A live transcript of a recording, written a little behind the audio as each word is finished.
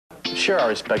Sure, I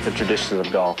respect the traditions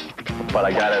of golf, but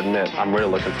I gotta admit, I'm really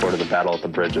looking forward to the battle at the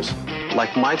bridges.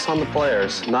 Like Mike's on the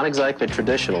players, not exactly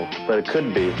traditional, but it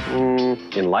could be,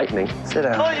 enlightening. Sit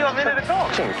down. Oh, you want me to call?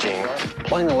 Ching, ching.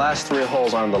 Playing the last 3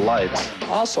 holes on the lights,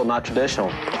 also not traditional.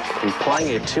 And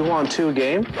playing a 2-on-2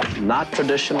 game, not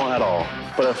traditional at all.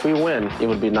 But if we win, it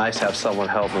would be nice to have someone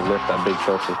help me lift that big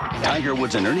trophy. Tiger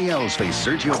Woods and Ernie Els face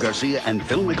Sergio Garcia and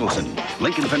Phil Mickelson.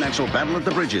 Lincoln Financial Battle at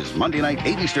the Bridges, Monday night,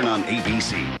 8 Eastern on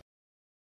ABC.